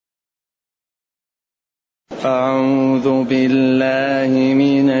أعوذ بالله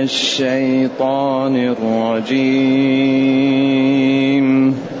من الشيطان الرجيم.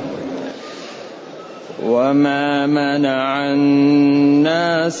 وما منع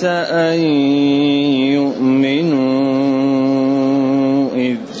الناس أن يؤمنوا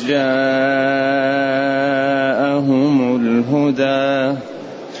إذ جاءهم الهدى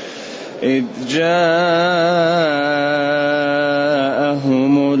إلا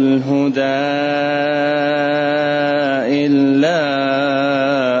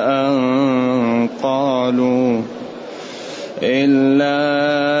أن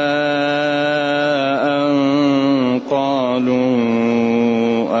قالوا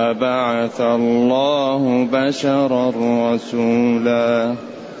أبعث الله بشرا رسولا.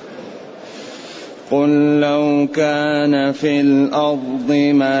 قل لو كان في الأرض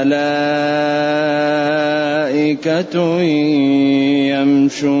ملائكة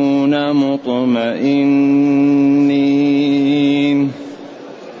يمشون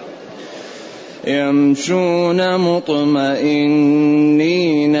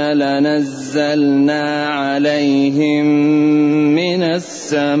مطمئنين لنزلنا عليهم من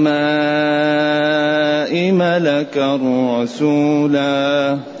السماء ملكا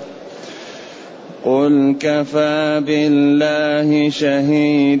رسولا. قل كفى بالله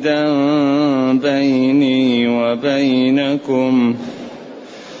شهيدا بيني وبينكم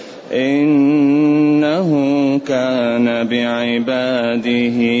إنه كان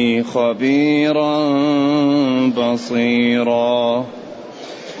بعباده خبيرا بصيرا.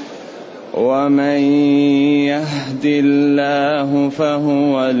 ومن يهد الله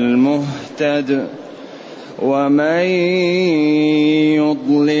فهو المهتد ومن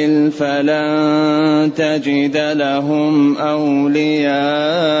يضلل فلن تجد لهم أولياء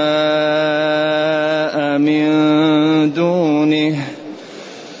من دونه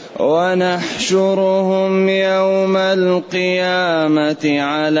ونحشرهم يوم القيامة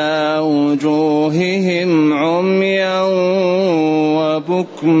على وجوههم عميا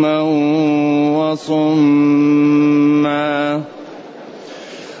وبكما وصما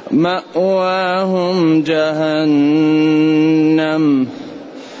مأواهم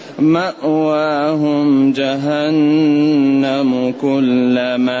جهنم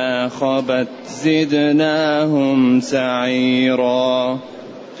كلما خبت زدناهم سعيرا.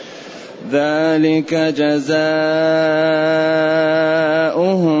 ذلك جزاؤهم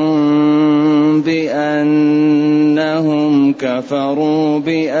بأنهم كفروا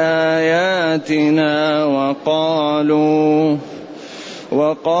بآياتنا وقالوا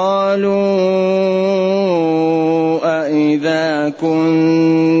أإذا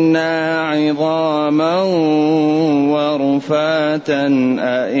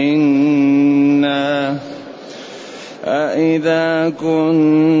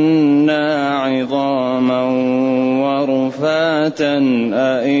كنا عظاما ورفاتا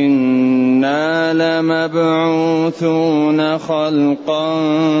أإنا لمبعوثون خلقا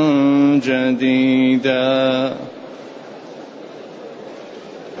جديدا.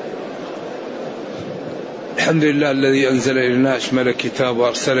 الحمد لله الذي أنزل إلينا أشمل كتاب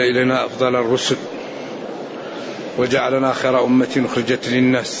وأرسل إلينا أفضل الرسل وجعلنا خير أمة أخرجت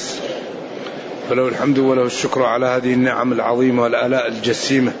للناس، فله الحمد وله الشكر على هذه النعم العظيمة والآلاء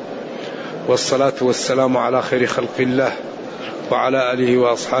الجسيمة، والصلاة والسلام على خير خلق الله وعلى آله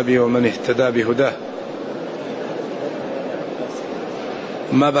وأصحابه ومن اهتدى بهداه.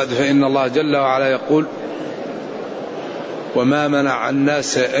 ما بعد، فإن الله جل وعلا يقول: وما منع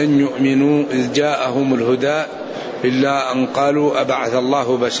الناس أن يؤمنوا إذ جاءهم الهدى إلا أن قالوا أبعث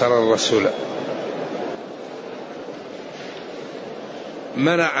الله بشرا رسولا.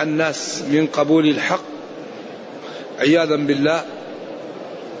 منع الناس من قبول الحق عياذا بالله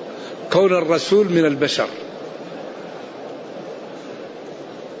كون الرسول من البشر،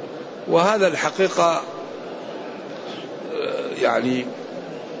 وهذا الحقيقة يعني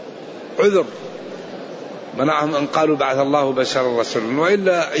عذر منعهم أن قالوا بعث الله بشرا رسولا،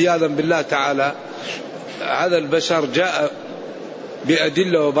 وإلا عياذا بالله تعالى هذا البشر جاء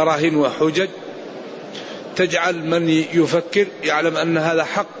بأدلة وبراهين وحجج تجعل من يفكر يعلم أن هذا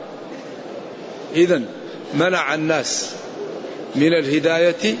حق. إذن منع الناس من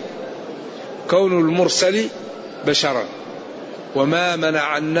الهداية كون المرسل بشرا. وما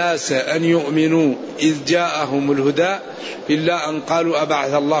منع الناس أن يؤمنوا إذ جاءهم الهدى إلا أن قالوا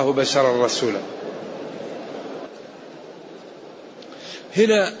أبعث الله بشرا رسولا.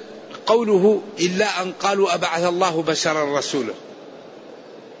 هنا قوله إلا أن قالوا أبعث الله بشرا رسولا،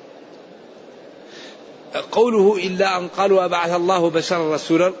 قوله إلا أن قالوا أبعث الله بشرا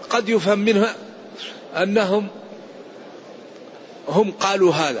رسولا قد يفهم منها أنهم هم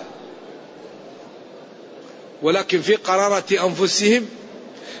قالوا هذا، ولكن في قرارة أنفسهم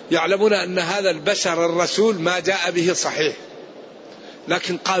يعلمون أن هذا البشر الرسول ما جاء به صحيح،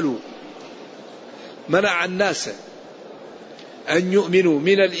 لكن قالوا منع الناس أن يؤمنوا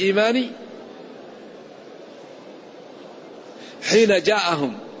من الإيمان حين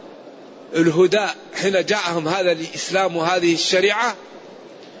جاءهم الهدى، حين جاءهم هذا الإسلام وهذه الشريعة،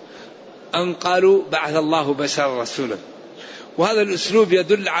 أن قالوا بعث الله بشرا رسولا. وهذا الأسلوب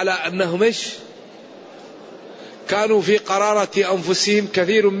يدل على أنهم كانوا في قرارة أنفسهم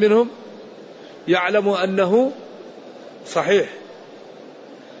كثير منهم يعلم أنه صحيح،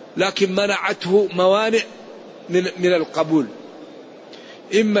 لكن منعته موانع من القبول،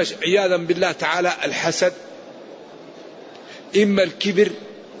 إما عياذا بالله تعالى الحسد، إما الكبر،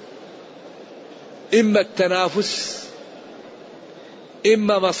 إما التنافس،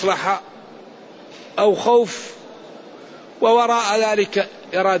 إما مصلحة أو خوف، ووراء ذلك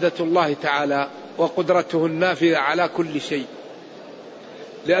إرادة الله تعالى وقدرته النافذة على كل شيء.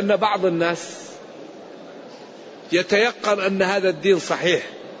 لأن بعض الناس يتيقن أن هذا الدين صحيح،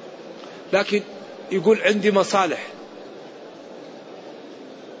 لكن يقول عندي مصالح.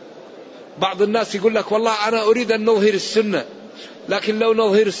 بعض الناس يقول لك والله أنا أريد أن نظهر السنة، لكن لو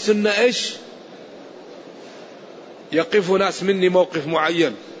نظهر السنة يقف ناس مني موقف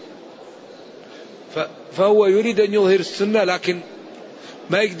معين، فهو يريد أن يظهر السنة لكن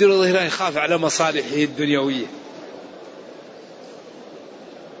ما يقدر يظهرها، يخاف على مصالحه الدنيوية.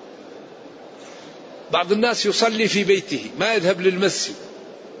 بعض الناس يصلي في بيته ما يذهب للمسجد،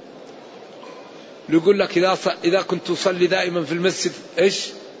 يقول لك إذا كنت أصلي دائما في المسجد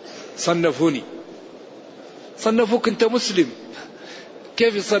صنفوني. صنفوك أنت مسلم،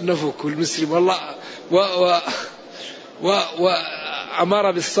 كيف يصنفوك المسلم؟ والله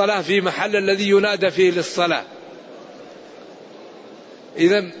وأمر بالصلاة في محل الذي ينادى فيه للصلاة.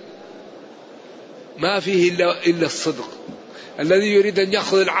 إذن ما فيه إلا الصدق. الذي يريد أن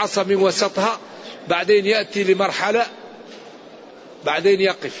يأخذ العصا من وسطها بعدين يأتي لمرحلة بعدين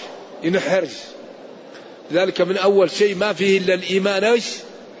يقف ينحرج. ذلك من أول شيء ما فيه إلا الإيمان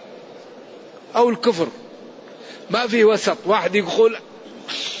أو الكفر، ما فيه وسط. واحد يقول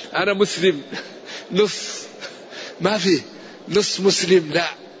أنا مسلم نص، ما فيه نص مسلم، لا،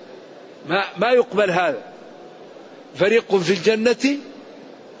 ما يقبل هذا. فريق في الجنة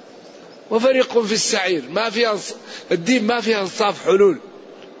وفريق في السعير. ما في الدين ما فيه انصاف حلول،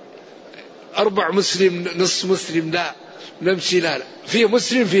 4 مسلم نص مسلم، لا نمشي، لا فيه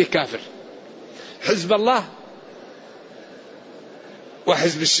مسلم فيه كافر. حزب الله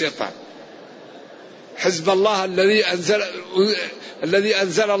وحزب الشيطان. حزب الله الذي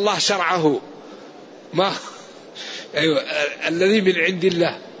أنزل الله شرعه، الذي من عند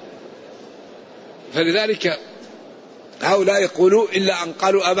الله. فلذلك هؤلاء يقولوا إلا أن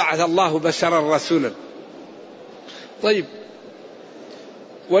قالوا أبعث الله بشرا رسولا. طيب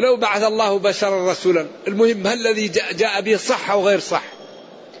ولو بعث الله بشرا رسولا، المهم هل الذي جاء به صح أو غير صح؟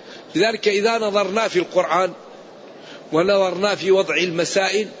 لذلك إذا نظرنا في القرآن ونظرنا في وضع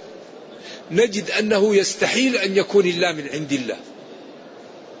المسائل نجد أنه يستحيل أن يكون إلا من عند الله.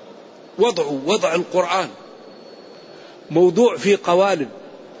 وضع القرآن موضوع في قوالب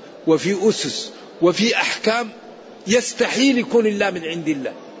وفي أسس وفي أحكام، يستحيل يكون إلا من عند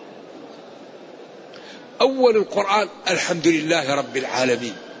الله. أول القرآن الحمد لله رب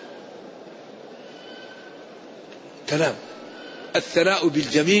العالمين، كلام الثناء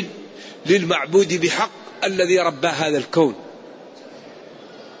بالجميل للمعبود بحق الذي ربى هذا الكون.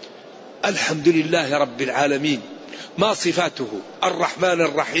 الحمد لله رب العالمين، ما صفاته؟ الرحمن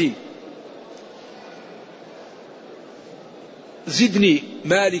الرحيم. زدني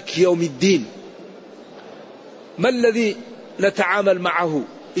مالك يوم الدين. ما الذي نتعامل معه؟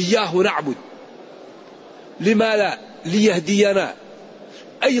 إياه نعبد. لما لا؟ ليهدينا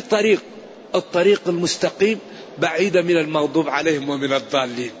أي طريق، الطريق المستقيم بعيدا من المغضوب عليهم ومن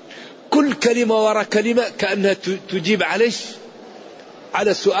الضالين. كل كلمة وراء كلمة كأنها تجيب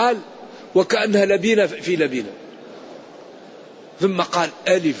على سؤال، وكأنها لبينة في لبينة. ثم قال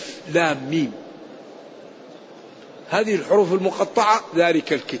ألف لام ميم، هذه الحروف المقطعة.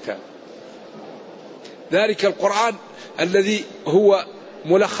 ذلك الكتاب، ذلك القرآن الذي هو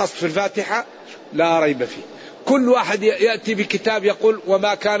ملخص في الفاتحة لا ريب فيه. كل واحد يأتي بكتاب يقول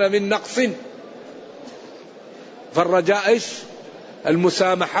وما كان من نقص، فالرجاء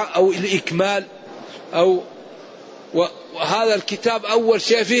المسامحة أو الإكمال وهذا الكتاب أول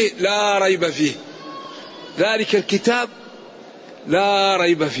شيء فيه لا ريب فيه. ذلك الكتاب لا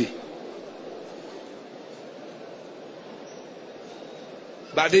ريب فيه.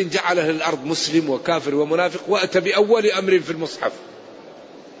 بعدين جعله الأرض مسلم وكافر ومنافق، وأتى بأول أمر في المصحف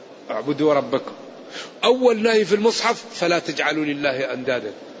اعبدوا ربكم. أول نهي في المصحف فلا تجعلوا لله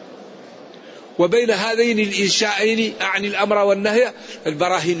أندادا. وبين هذين الإنشاءين أعني الأمر والنهي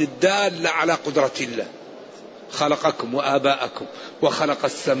البراهين الدالة على قدرة الله. خلقكم وآباءكم وخلق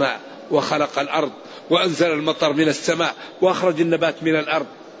السماء وخلق الأرض وأنزل المطر من السماء وأخرج النبات من الأرض.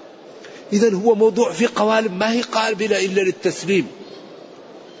 إذن هو موضوع في قوالب ما هي قابلة إلا للتسليم.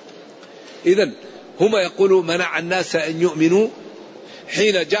 إذن هم يقولوا منع الناس أن يؤمنوا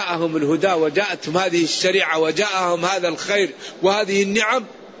حين جاءهم الهدى وجاءتهم هذه الشريعة وجاءهم هذا الخير وهذه النعم،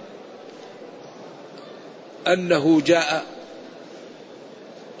 أنه جاء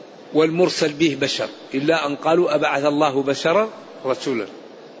والمرسل به بشر، إلا أن قالوا أبعث الله بشرا رسولا.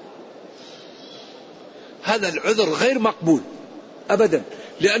 هذا العذر غير مقبول أبدا،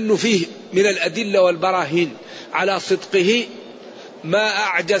 لأنه فيه من الأدلة والبراهين على صدقه ما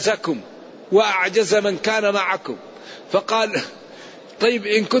أعجزكم وأعجز من كان معكم. فقال طيب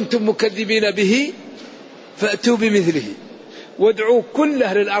إن كنتم مكذبين به فأتوا بمثله وادعوا كل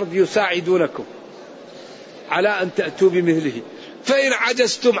أهل الأرض يساعدونكم على أن تأتوا بمثله، فإن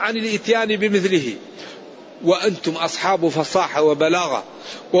عجزتم عن الإتيان بمثله وأنتم أصحاب فصاحة وبلاغة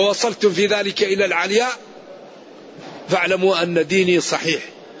ووصلتم في ذلك إلى العلياء فاعلموا أن ديني صحيح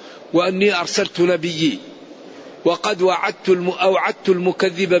وأني أرسلت نبيي وقد أوعدت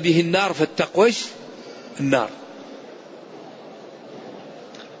المكذب به النار فاتقوش النار.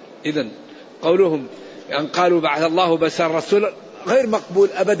 إذن قولهم أن قالوا بعث الله بشر رسولا غير مقبول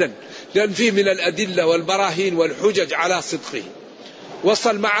أبدا، لأن فيه من الأدلة والبراهين والحجج على صدقه.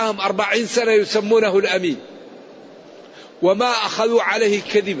 وصل معهم 40 سنة يسمونه الأمين وما أخذوا عليه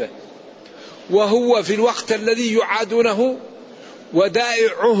كذبة، وهو في الوقت الذي يعادونه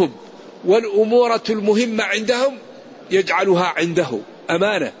ودائعهم والأمورة المهمة عندهم يجعلها عنده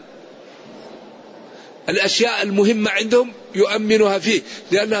أمانة. الأشياء المهمة عندهم يؤمنها فيه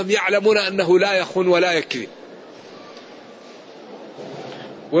لأنهم يعلمون أنه لا يخون ولا يكذب،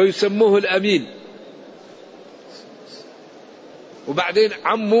 ويسموه الأمين. وبعدين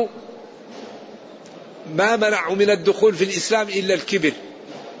عمه ما منعوا من الدخول في الإسلام إلا الكبر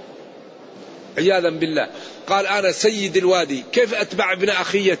عياذا بالله. قال أنا سيد الوادي، كيف أتبع ابن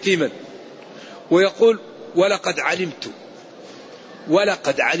أخي يتيما؟ ويقول ولقد علمت والله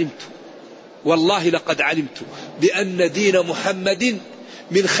لقد علمت بأن دين محمد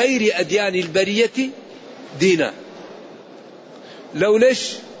من خير أديان البرية دينا.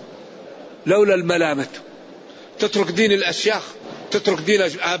 لولا الملامة، تترك دين الأشياخ، تترك دين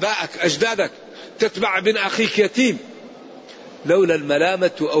آبائك أجدادك، تتبع ابن أخيك يتيم. لولا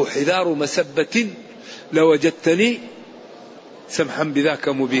الملامة أو حذار مسبة لوجدتني سمحا بذاك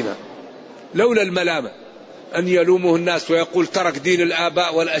مبينا. لولا الملامة أن يلومه الناس ويقول ترك دين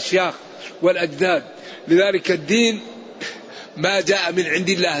الآباء والأشياخ والأجداد. لذلك الدين ما جاء من عند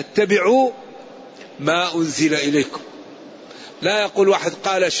الله، اتبعوا ما أنزل إليكم. لا يقول واحد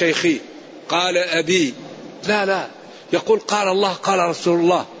قال شيخي قال أبي، لا يقول قال الله قال رسول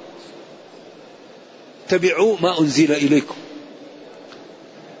الله، اتبعوا ما أنزل إليكم.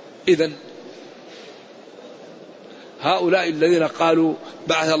 إذن هؤلاء الذين قالوا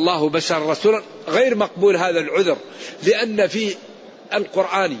بعث الله بشر رسولا غير مقبول هذا العذر، لأن في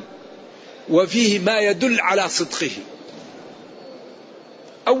القرآن وفيه ما يدل على صدقه.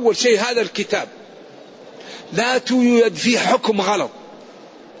 أول شيء هذا الكتاب لا توجد فيه حكم غلط.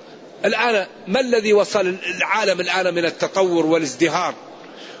 الآن ما الذي وصل العالم الآن من التطور والازدهار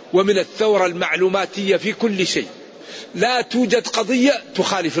ومن الثورة المعلوماتية في كل شيء؟ لا توجد قضية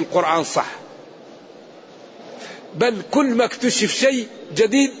تخالف القرآن صح، بل كل ما اكتشف شيء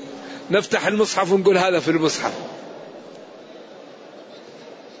جديد نفتح المصحف ونقول هذا في المصحف.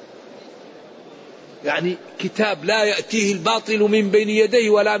 يعني كتاب لا يأتيه الباطل من بين يديه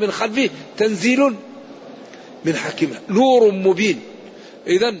ولا من خلفه تنزيل من حكيم نور مبين.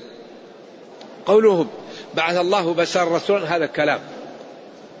 إذن قولهم بعث الله بشر رسولا هذا كلام،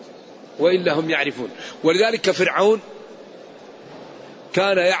 وإلا هم يعرفون. ولذلك فرعون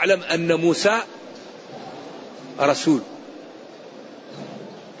كان يعلم أن موسى رسول،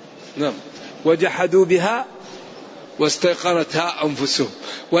 نعم، وجحدوا بها واستيقنتها أنفسهم،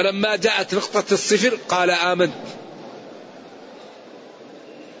 ولما جاءت نقطة الصفر قال آمنت،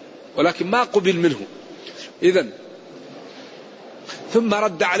 ولكن ما قبل منه. إذن ثم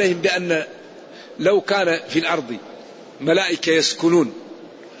رد عليهم بأن لو كان في الأرض ملائكة يسكنون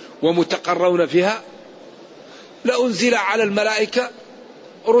ومتقرون فيها لأنزل على الملائكة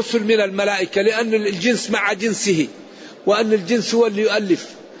رسل من الملائكة، لأن الجنس مع جنسه، وأن الجنس هو اللي يؤلف.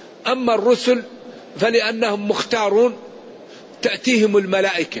 أما الرسل فلأنهم مختارون تأتيهم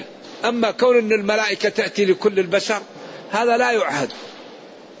الملائكة. أما كون أن الملائكة تأتي لكل البشر هذا لا يعهد.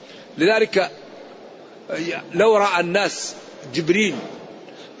 لذلك لو رأى الناس جبريل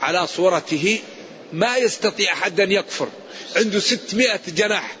على صورته ما يستطيع أحد أن يكفر، عنده 600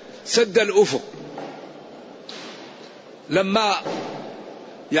 جناح سد الأفق. لما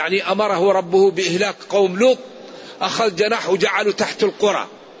أمره ربه بإهلاك قوم لوط أخذ جناح وجعله تحت القرى.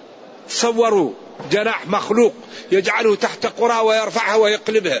 تصوروا جناح مخلوق يجعله تحت قرى ويرفعها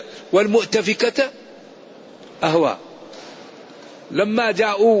ويقلبها، والمؤتفكة أهوى. لما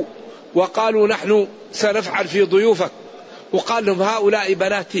جاءوا وقالوا نحن سنفعل في ضيوفك، وقال لهم هؤلاء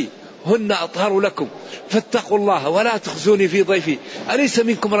بناتي هن أطهر لكم فاتقوا الله ولا تخزوني في ضيفي أليس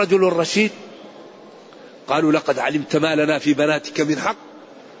منكم رجل رشيد؟ قالوا لقد علمت ما لنا في بناتك من حق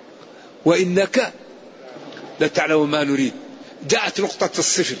وإنك لتعلم ما نريد. جاءت نقطة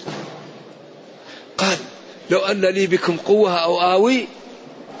الصفر، قال لو أن لي بكم قوة أو آوي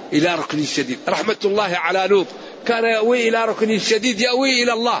إلى ركن شديد. رحمة الله على لوط، كان يأوي إلى ركن شديد، يأوي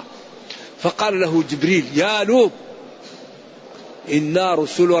إلى الله. فقال له جبريل يا لوط إنا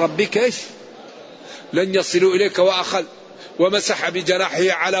رسل ربك لن يصلوا إليك، وأخذ ومسح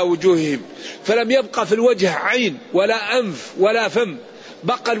بجناحه على وجوههم، فلم يبقى في الوجه عين ولا أنف ولا فم،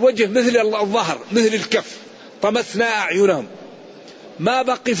 بقى الوجه مثل الظهر مثل الكف، طمسنا أعينهم، ما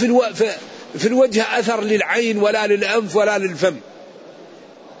بقي في الوجه أثر للعين ولا للأنف ولا للفم.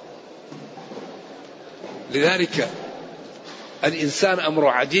 لذلك الإنسان أمره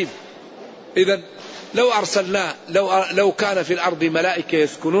عجيب. إذن لو أرسلنا لو كان في الأرض ملائكة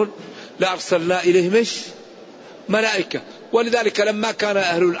يسكنون لأرسلنا إليهم ملائكة. ولذلك لما كان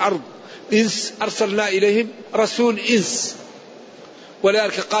أهل الأرض إنس أرسلنا إليهم رسول إنس.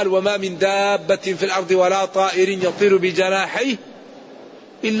 ولذلك قال وما من دابة في الأرض ولا طائر يطير بجناحيه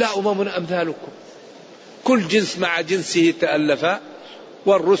إلا أمم أمثالكم. كل جنس مع جنسه تألفا،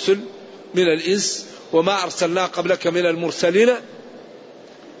 والرسل من الإنس وما أرسلنا قبلك من المرسلين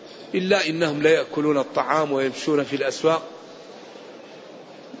إلا إنهم لا يأكلون الطعام ويمشون في الأسواق.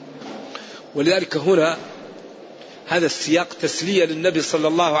 ولذلك هنا هذا السياق تسلية للنبي صلى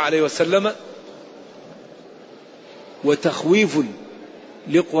الله عليه وسلم وتخويف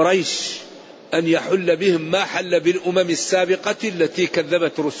لقريش أن يحل بهم ما حل بالأمم السابقة التي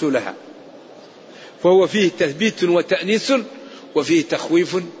كذبت رسلها. فهو فيه تثبيت وتأنيس وفيه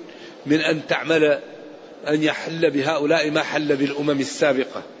تخويف من أن يحل بهؤلاء ما حل بالأمم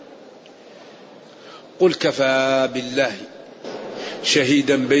السابقة. قل كفى بالله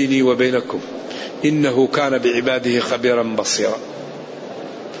شهيدا بيني وبينكم إنه كان بعباده خبيرا بصيرا.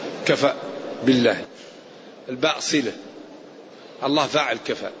 كفى بالله، الباء صلة، الله فاعل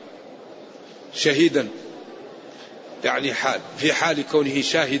كفى، شهيدا يعني في حال كونه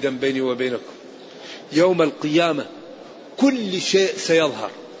شاهدا بيني وبينكم. يوم القيامة كل شيء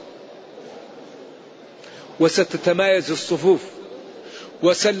سيظهر وستتمايز الصفوف،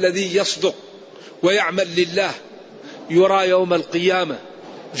 وسالذي يصدق ويعمل لله يرى يوم القيامة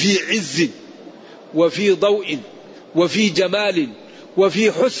في عز وفي ضوء وفي جمال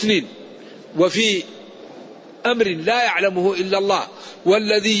وفي حسن وفي أمر لا يعلمه إلا الله.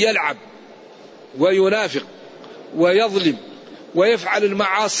 والذي يلعب وينافق ويظلم ويفعل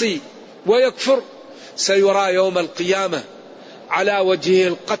المعاصي ويكفر سيرى يوم القيامة على وجهه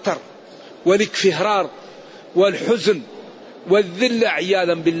القتر والانكفهار والحزن والذل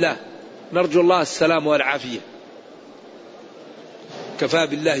عياذا بالله، نرجو الله السلام والعافية. كفى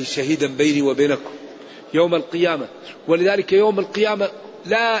بالله شهيدا بيني وبينكم يوم القيامة. ولذلك يوم القيامة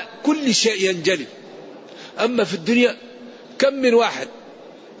لا كل شيء ينجلي. أما في الدنيا كم من واحد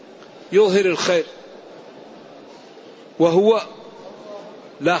يظهر الخير وهو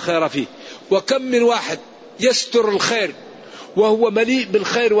لا خير فيه، وكم من واحد يستر الخير وهو مليء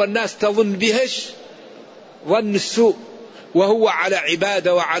بالخير والناس تظن بهش ظن السوء، وهو على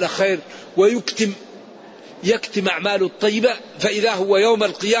عبادة وعلى خير يكتم أعماله الطيبة، فإذا هو يوم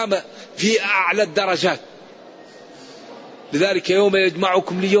القيامة في أعلى الدرجات. لذلك يوم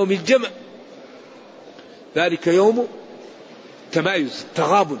يجمعكم ليوم الجمع، ذلك يوم تمايز،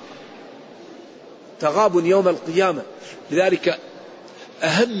 تغابن يوم القيامة. لذلك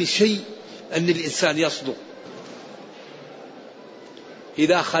أهم شيء أن الإنسان يصدق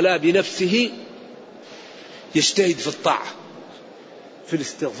إذا خلا بنفسه، يجتهد في الطاعة، في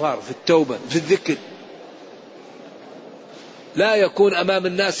الاستغفار، في التوبة، في الذكر. لا يكون أمام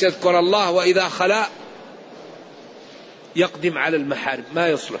الناس يذكر الله وإذا خلا يقدم على المحارم، ما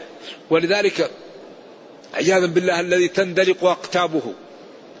يصلح. ولذلك عياذا بالله الذي تندلق أقتابه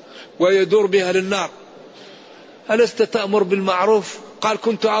ويدور بها للنار، ألست تأمر بالمعروف؟ قال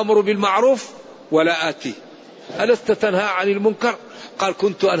كنت أمر بالمعروف ولا آتي. ألست تنهى عن المنكر؟ قال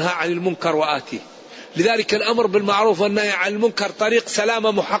كنت أنهى عن المنكر وآتي. لذلك الأمر بالمعروف والنهي عن المنكر طريق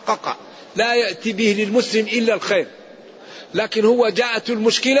سلامة محققة، لا يأتي به للمسلم إلا الخير، لكن هو جاءت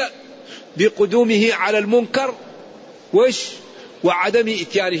المشكلة بقدومه على المنكر وعدم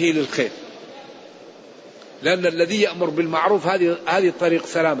إتيانه للخير، لأن الذي يأمر بالمعروف هذه طريق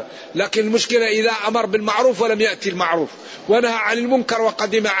سلامة. لكن المشكلة إذا أمر بالمعروف ولم يأتي المعروف، ونهى عن المنكر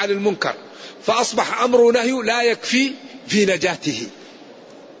وقدم على المنكر، فأصبح أمر ونهي لا يكفي في نجاته.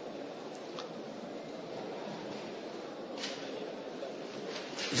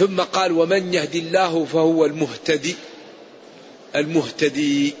 ثم قال ومن يهدي الله فهو المهتدي.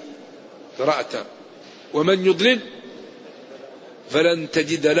 المهتدي قراءة ومن يضلل فلن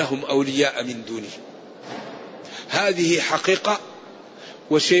تجد لهم أولياء من دونه. هذه حقيقة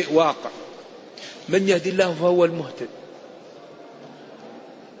وشيء واقع. من يهدي الله فهو المهتدي.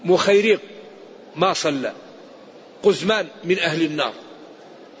 مخيريق ما صلى، قزمان من أهل النار،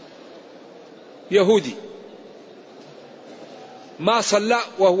 يهودي ما صلى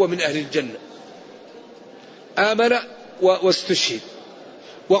وهو من أهل الجنة، آمن واستشهد،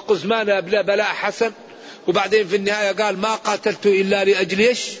 وقزمان أبلى بلاء حسن، وبعدين في النهاية قال ما قاتلت إلا لأجل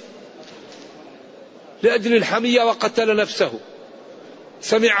إيش؟ لأجل الحمية، وقتل نفسه.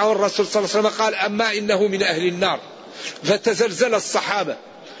 سمعه الرسول صلى الله عليه وسلم قال أما إنه من أهل النار، فتزلزل الصحابة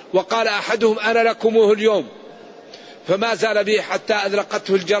وقال أحدهم أنا لكمه اليوم، فما زال به حتى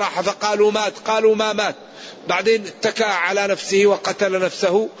أذلقته الجراحة فقالوا مات، قالوا ما مات، بعدين اتكى على نفسه وقتل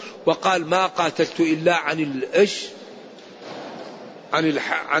نفسه وقال ما قاتلت إلا عن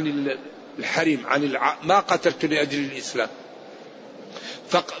الحريم، ما قتلت لأجل الإسلام.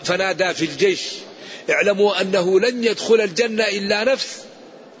 فنادى في الجيش اعلموا أنه لن يدخل الجنة إلا نفس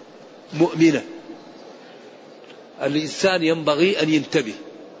مؤمنة. الإنسان ينبغي أن ينتبه.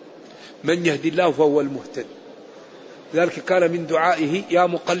 من يهدي الله فهو المهتد. ذلك كان من دعائه يا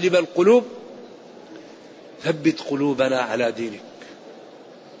مقلب القلوب ثبت قلوبنا على دينك.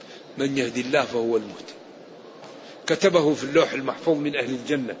 من يهدي الله فهو المهتد. كتبه في اللوح المحفوظ من أهل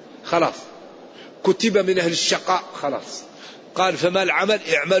الجنة، خلاص. كتب من أهل الشقاء، خلاص. قال فما العمل؟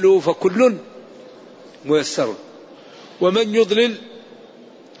 اعملوا فكل ميسر. ومن يضلل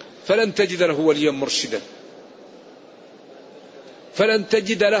فلن تجد له وليا مرشدا. فلن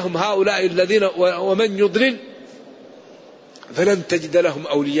تجد لهم هؤلاء الذين ومن يضلل فلن تجد لهم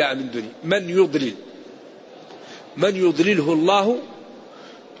أولياء من دونه. من يضلله الله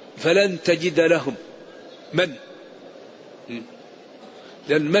فلن تجد لهم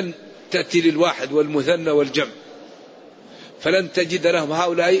لأن من تأتي للواحد والمثنى والجمع. فلن تجد لهم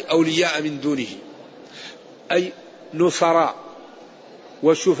هؤلاء أولياء من دونه، أي نصراء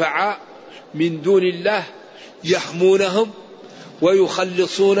وشفعاء من دون الله يحمونهم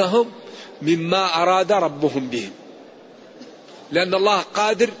ويخلصونهم مما أراد ربهم بهم، لأن الله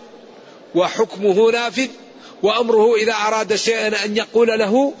قادر وحكمه نافذ، وأمره إذا أراد شيئا أن يقول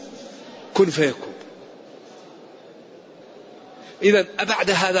له كن فيكون. إذن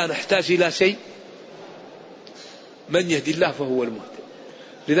أبعد هذا نحتاج إلى شيء؟ من يهدي الله فهو المهتد.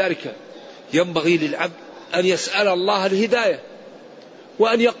 لذلك ينبغي للعبد أن يسأل الله الهداية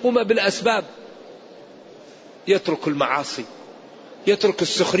وأن يقوم بالأسباب، يترك المعاصي، يترك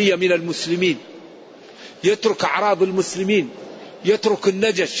السخرية من المسلمين، يترك أعراض المسلمين، يترك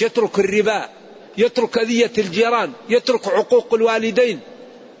النجش، يترك الربا، يترك أذية الجيران، يترك عقوق الوالدين،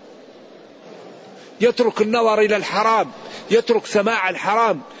 يترك النظر إلى الحرام، يترك سماع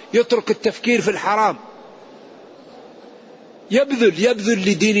الحرام، يترك التفكير في الحرام، يبذل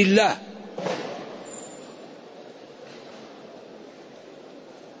لدين الله.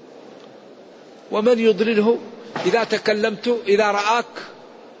 ومن يضلله إذا تكلمت إذا رآك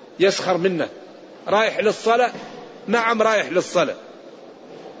يسخر منك. رايح للصلاة؟ نعم رايح للصلاة.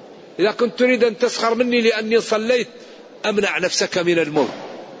 إذا كنت تريد أن تسخر مني لأني صليت أمنع نفسك من الموت.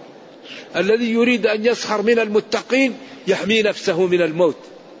 الذي يريد أن يسخر من المتقين يحمي نفسه من الموت.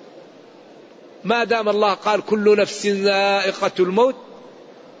 ما دام الله قال كل نفس ذائقة الموت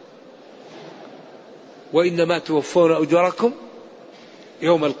وإنما توفون أجوركم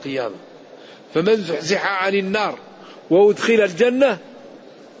يوم القيامة، فمن زحزح عن النار وأدخل الجنة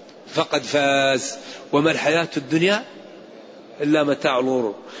فقد فاز وما الحياة الدنيا إلا متاع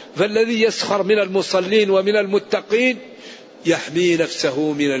الغرور. فالذي يسخر من المصلين ومن المتقين يحمي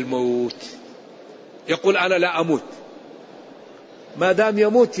نفسه من الموت، يقول أنا لا أموت. ما دام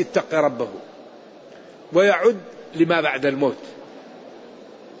يموت يتقي ربه ويعد لما بعد الموت.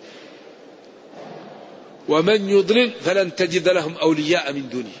 ومن يضلل فلن تجد لهم أولياء من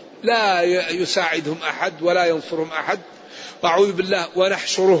دونه، لا يساعدهم أحد ولا ينصرهم أحد. أعوذ بالله.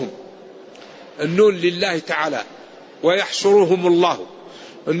 ونحشرهم، النون لله تعالى، ويحشرهم الله،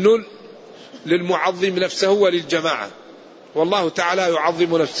 النون للمعظم نفسه وللجماعة، والله تعالى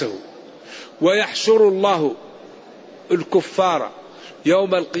يعظم نفسه. ويحشر الله الكفار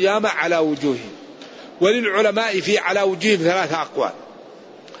يوم القيامة على وجوههم. وللعلماء في على وجوههم 3 أقوال.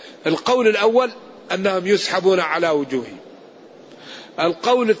 القول الأول أنهم يسحبون على وجوههم.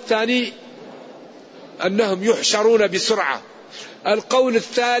 القول الثاني أنهم يحشرون بسرعة. القول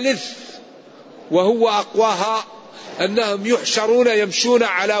الثالث وهو أقواها أنهم يحشرون يمشون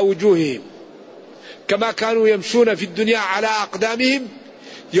على وجوههم كما كانوا يمشون في الدنيا على أقدامهم،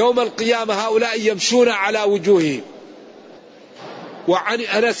 يوم القيامة هؤلاء يمشون على وجوههم. وعن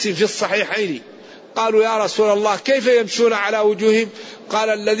أنس في الصحيحين قالوا يا رسول الله كيف يمشون على وجوههم؟ قال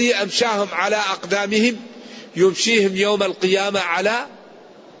الذي أمشاهم على أقدامهم يمشيهم يوم القيامة على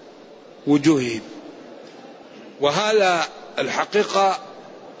وجوههم. وهذا الحقيقة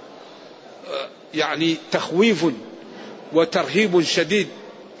يعني تخويف وترهيب شديد،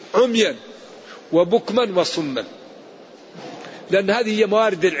 عميا وبكما وصما، لأن هذه هي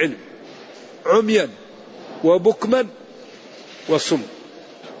موارد العلم، عميا وبكما وصم.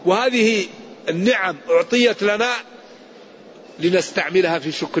 وهذه النعم أعطيت لنا لنستعملها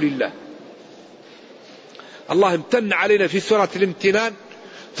في شكر الله. الله امتن علينا في سورة الامتنان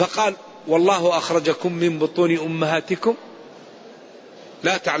فقال والله أخرجكم من بطون أمهاتكم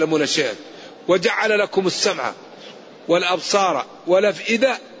لا تعلمون شيئا وجعل لكم السمع والأبصار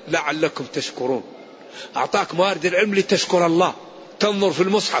والأفئدة لعلكم تشكرون. أعطاك موارد العلم لتشكر الله، تنظر في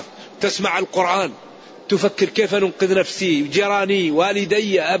المصحف، تسمع القرآن، تفكر كيف ننقذ نفسي، جيراني،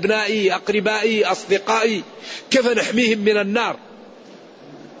 والدي، أبنائي، أقربائي، أصدقائي، كيف نحميهم من النار.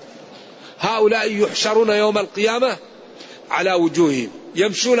 هؤلاء يحشرون يوم القيامة على وجوههم،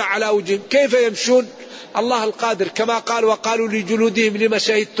 يمشون على وجوههم. كيف يمشون؟ الله القادر كما قال وقالوا لجلودهم لما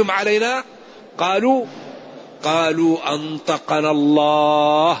شهدتم علينا قالوا أنطقنا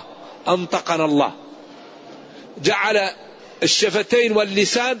الله. أنطقنا الله، جعل الشفتين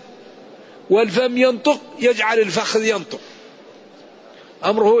واللسان والفم ينطق، يجعل الفخذ ينطق.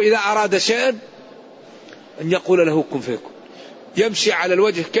 أمره إذا أراد شيئا أن يقول له كن فيكون. يمشي على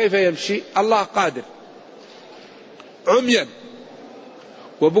الوجه، كيف يمشي؟ الله قادر. عميا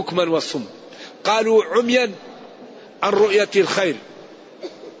وبكما وصم. قالوا عميا عن رؤية الخير،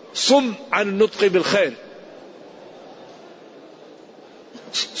 صم عن النطق بالخير،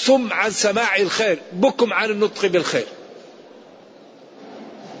 صم عن سماع الخير، بكم عن النطق بالخير.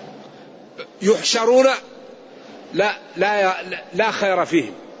 يحشرون لا خير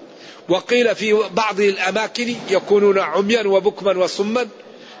فيهم. وقيل في بعض الأماكن يكونون عميا وبكما وصما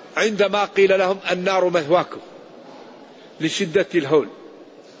عندما قيل لهم النار مثواكم لشدة الهول.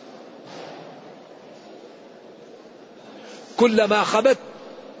 كلما خبت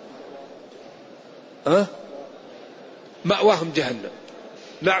مأواهم جهنم.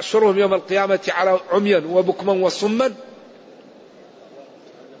 نعشرهم يوم القيامة على عميا وبكما وصما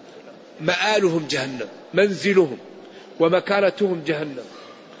مآلهم جهنم، منزلهم ومكانتهم جهنم.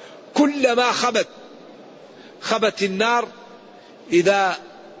 كلما خبت النار إذا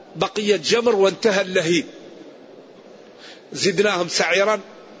بقيت جمر وانتهى اللهيب زدناهم سعيرا.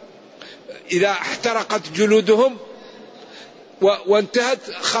 إذا احترقت جلودهم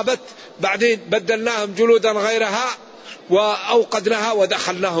وانتهت خبت، بعدين بدلناهم جلودا غيرها وأوقدناها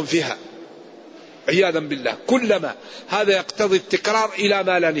ودخلناهم فيها عياذا بالله. كلما، هذا يقتضي التكرار إلى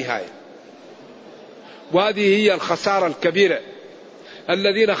ما لا نهاية. وهذه هي الخسارة الكبيرة.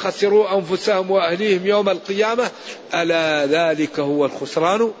 الذين خسروا أنفسهم وأهليهم يوم القيامة ألا ذلك هو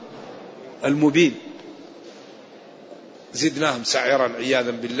الخسران المبين. زدناهم سعيرا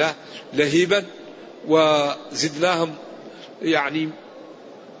عياذا بالله، لهيبا، وزدناهم يعني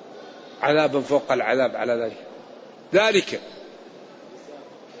عذابا فوق العذاب على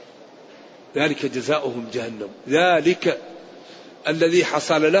ذلك جزاؤهم جهنم. ذلك الذي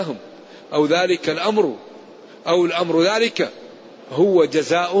حصل لهم أو ذلك الأمر أو الأمر ذلك هو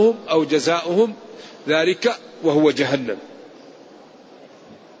جزاؤهم أو جزاؤهم ذلك وهو جهنم.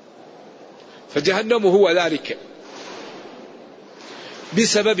 فجهنم هو ذلك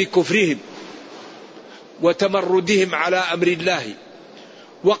بسبب كفرهم وتمردهم على أمر الله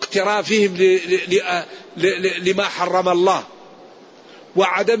واقترافهم لما حرم الله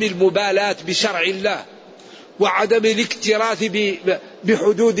وعدم المبالاة بشرع الله وعدم الاكتراث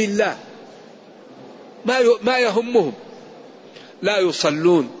بحدود الله. ما يهمهم، لا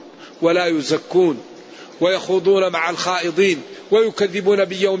يصلون ولا يزكون ويخوضون مع الخائضين ويكذبون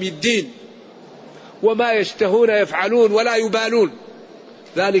بيوم الدين، وما يشتهون يفعلون ولا يبالون.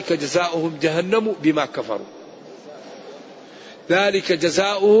 ذلك جزاؤهم جهنم بما كفروا. ذلك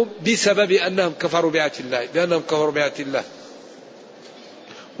جزاؤهم بسبب أنهم كفروا بآيات الله، بأنهم كفروا بآيات الله.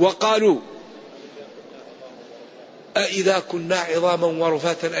 وقالوا أإذا كنا عظاما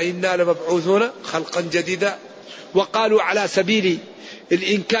ورفاتا أئنا لمبعوثون خلقا جديدا. وقالوا على سبيل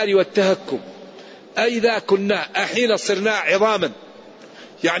الإنكار والتهكم أإذا كنا أحين صرنا عظاما،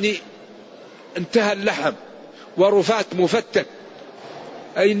 يعني انتهى اللحم، ورفات مفتت،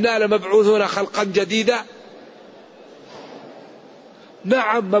 أئنا لمبعوثون خلقا جديدا.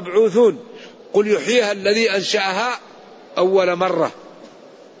 نعم مبعوثون، قل يحييها الذي أنشأها أول مرة.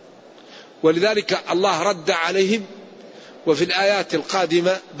 ولذلك الله رد عليهم، وفي الآيات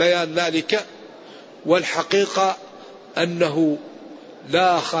القادمة بيان ذلك. والحقيقة أنه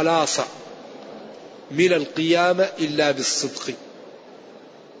لا خلاص من القيامة إلا بالصدق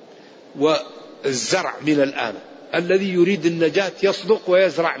والزرع من الآن. الذي يريد النجاة يصدق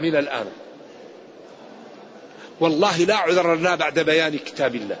ويزرع من الآن. والله لا عذر لنا بعد بيان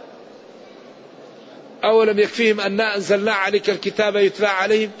كتاب الله. أولم يكفيهم أننا أنزلنا عليك الكتاب يتلى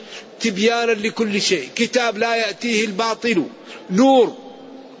عليهم تبيانا لكل شيء، كتاب لا يأتيه الباطل، نور،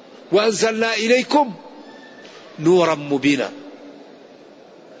 وأنزلنا إليكم نورا مبينا.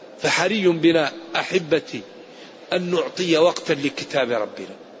 فحري بنا أحبتي أن نعطي وقتا لكتاب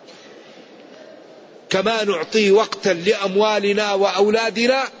ربنا، كما نعطي وقتا لأموالنا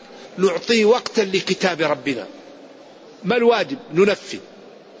وأولادنا نعطي وقتا لكتاب ربنا. ما الواجب ننفذ،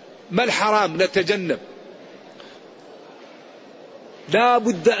 ما الحرام نتجنب. لا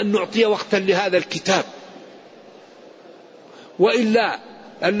بد أن نعطي وقتا لهذا الكتاب، وإلا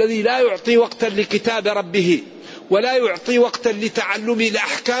الذي لا يعطي وقتا لكتاب ربه ولا يعطي وقتا لتعلم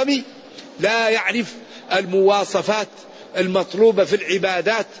الأحكام لا يعرف المواصفات المطلوبة في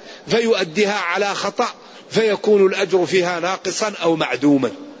العبادات فيؤديها على خطأ فيكون الأجر فيها ناقصا أو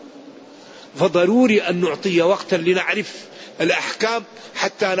معدوما. فضروري أن نعطي وقتا لنعرف الأحكام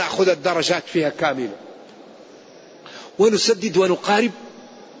حتى نأخذ الدرجات فيها كاملة، ونسدد ونقارب.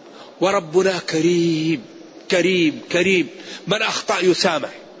 وربنا كريم كريم كريم، من أخطأ يسامح،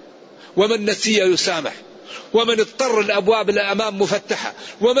 ومن نسي يسامح، ومن اضطر الأبواب الأمام مفتحة،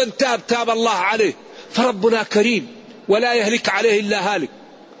 ومن تاب تاب الله عليه. فربنا كريم ولا يهلك عليه إلا هالك،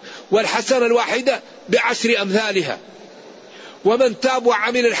 والحسنة الواحدة ب10 أمثالها. ومن تاب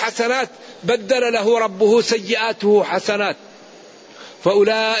وعمل الحسنات بدل له ربه سيئاته حسنات،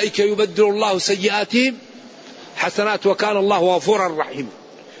 فأولئك يبدل الله سيئاتهم حسنات وكان الله غفورا رحيما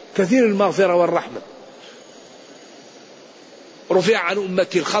كثير المغفرة والرحمة. رفع عن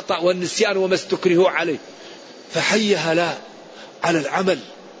أمتي الخطأ والنسيان وما استكرهوا عليه، فحيها لا على العمل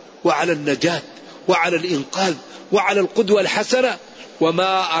وعلى النجاة وعلى الإنقاذ وعلى القدوة الحسنة.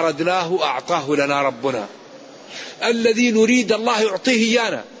 وما أردناه أعطاه لنا ربنا. الذي نريد الله يعطيه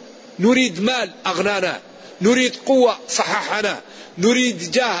إيانا. نريد مال أغنانا، نريد قوة صححنا،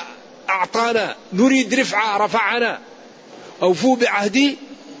 نريد جاه أعطانا، نريد رفعة رفعنا. أوفوا بعهدي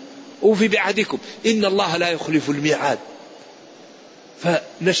أوفي بعهدكم إن الله لا يخلف الميعاد.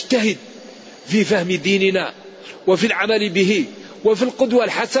 فنجتهد في فهم ديننا وفي العمل به وفي القدوة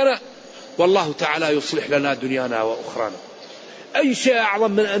الحسنة، والله تعالى يصلح لنا دنيانا وأخرانا. أي شيء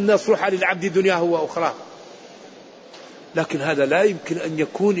أعظم من أن نصلح للعبد دنياه وأخراه. لكن هذا لا يمكن أن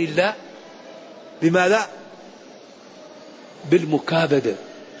يكون إلا بماذا؟ بالمكابدة.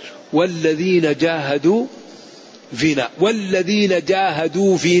 والذين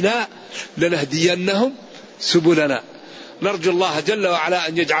جاهدوا فينا لنهدينهم سبلنا. نرجو الله جل وعلا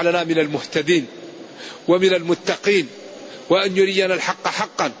أن يجعلنا من المهتدين ومن المتقين، وأن يرينا الحق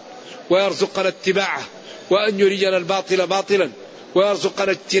حقا ويرزقنا اتباعه، وأن يرينا الباطل باطلا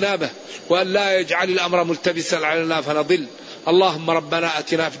ويرزقنا اجتنابه، وأن لا يجعل الأمر ملتبسا علينا فنضل. اللهم ربنا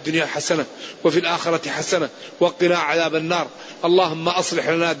أتنا في الدنيا حسنة وفي الآخرة حسنة وقنا عذاب النار. اللهم أصلح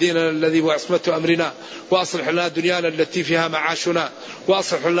لنا ديننا الذي هو عصمة أمرنا، وأصلح لنا دنيانا التي فيها معاشنا،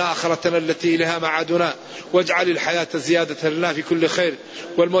 وأصلح لنا آخرتنا التي إليها معادنا، واجعل الحياة زيادة لنا في كل خير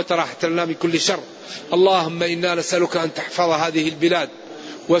والموت راحة لنا من كل شر. اللهم إنا نسألك أن تحفظ هذه البلاد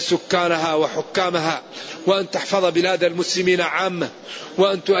وسكانها وحكامها، وأن تحفظ بلاد المسلمين عامة،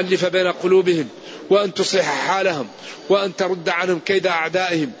 وأن تؤلف بين قلوبهم، وأن تصلح حالهم، وأن ترد عنهم كيد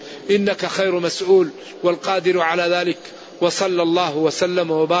أعدائهم، إنك خير مسؤول والقادر على ذلك. وصلى الله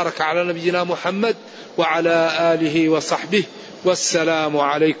وسلم وبارك على نبينا محمد وعلى آله وصحبه، والسلام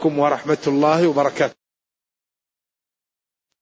عليكم ورحمة الله وبركاته.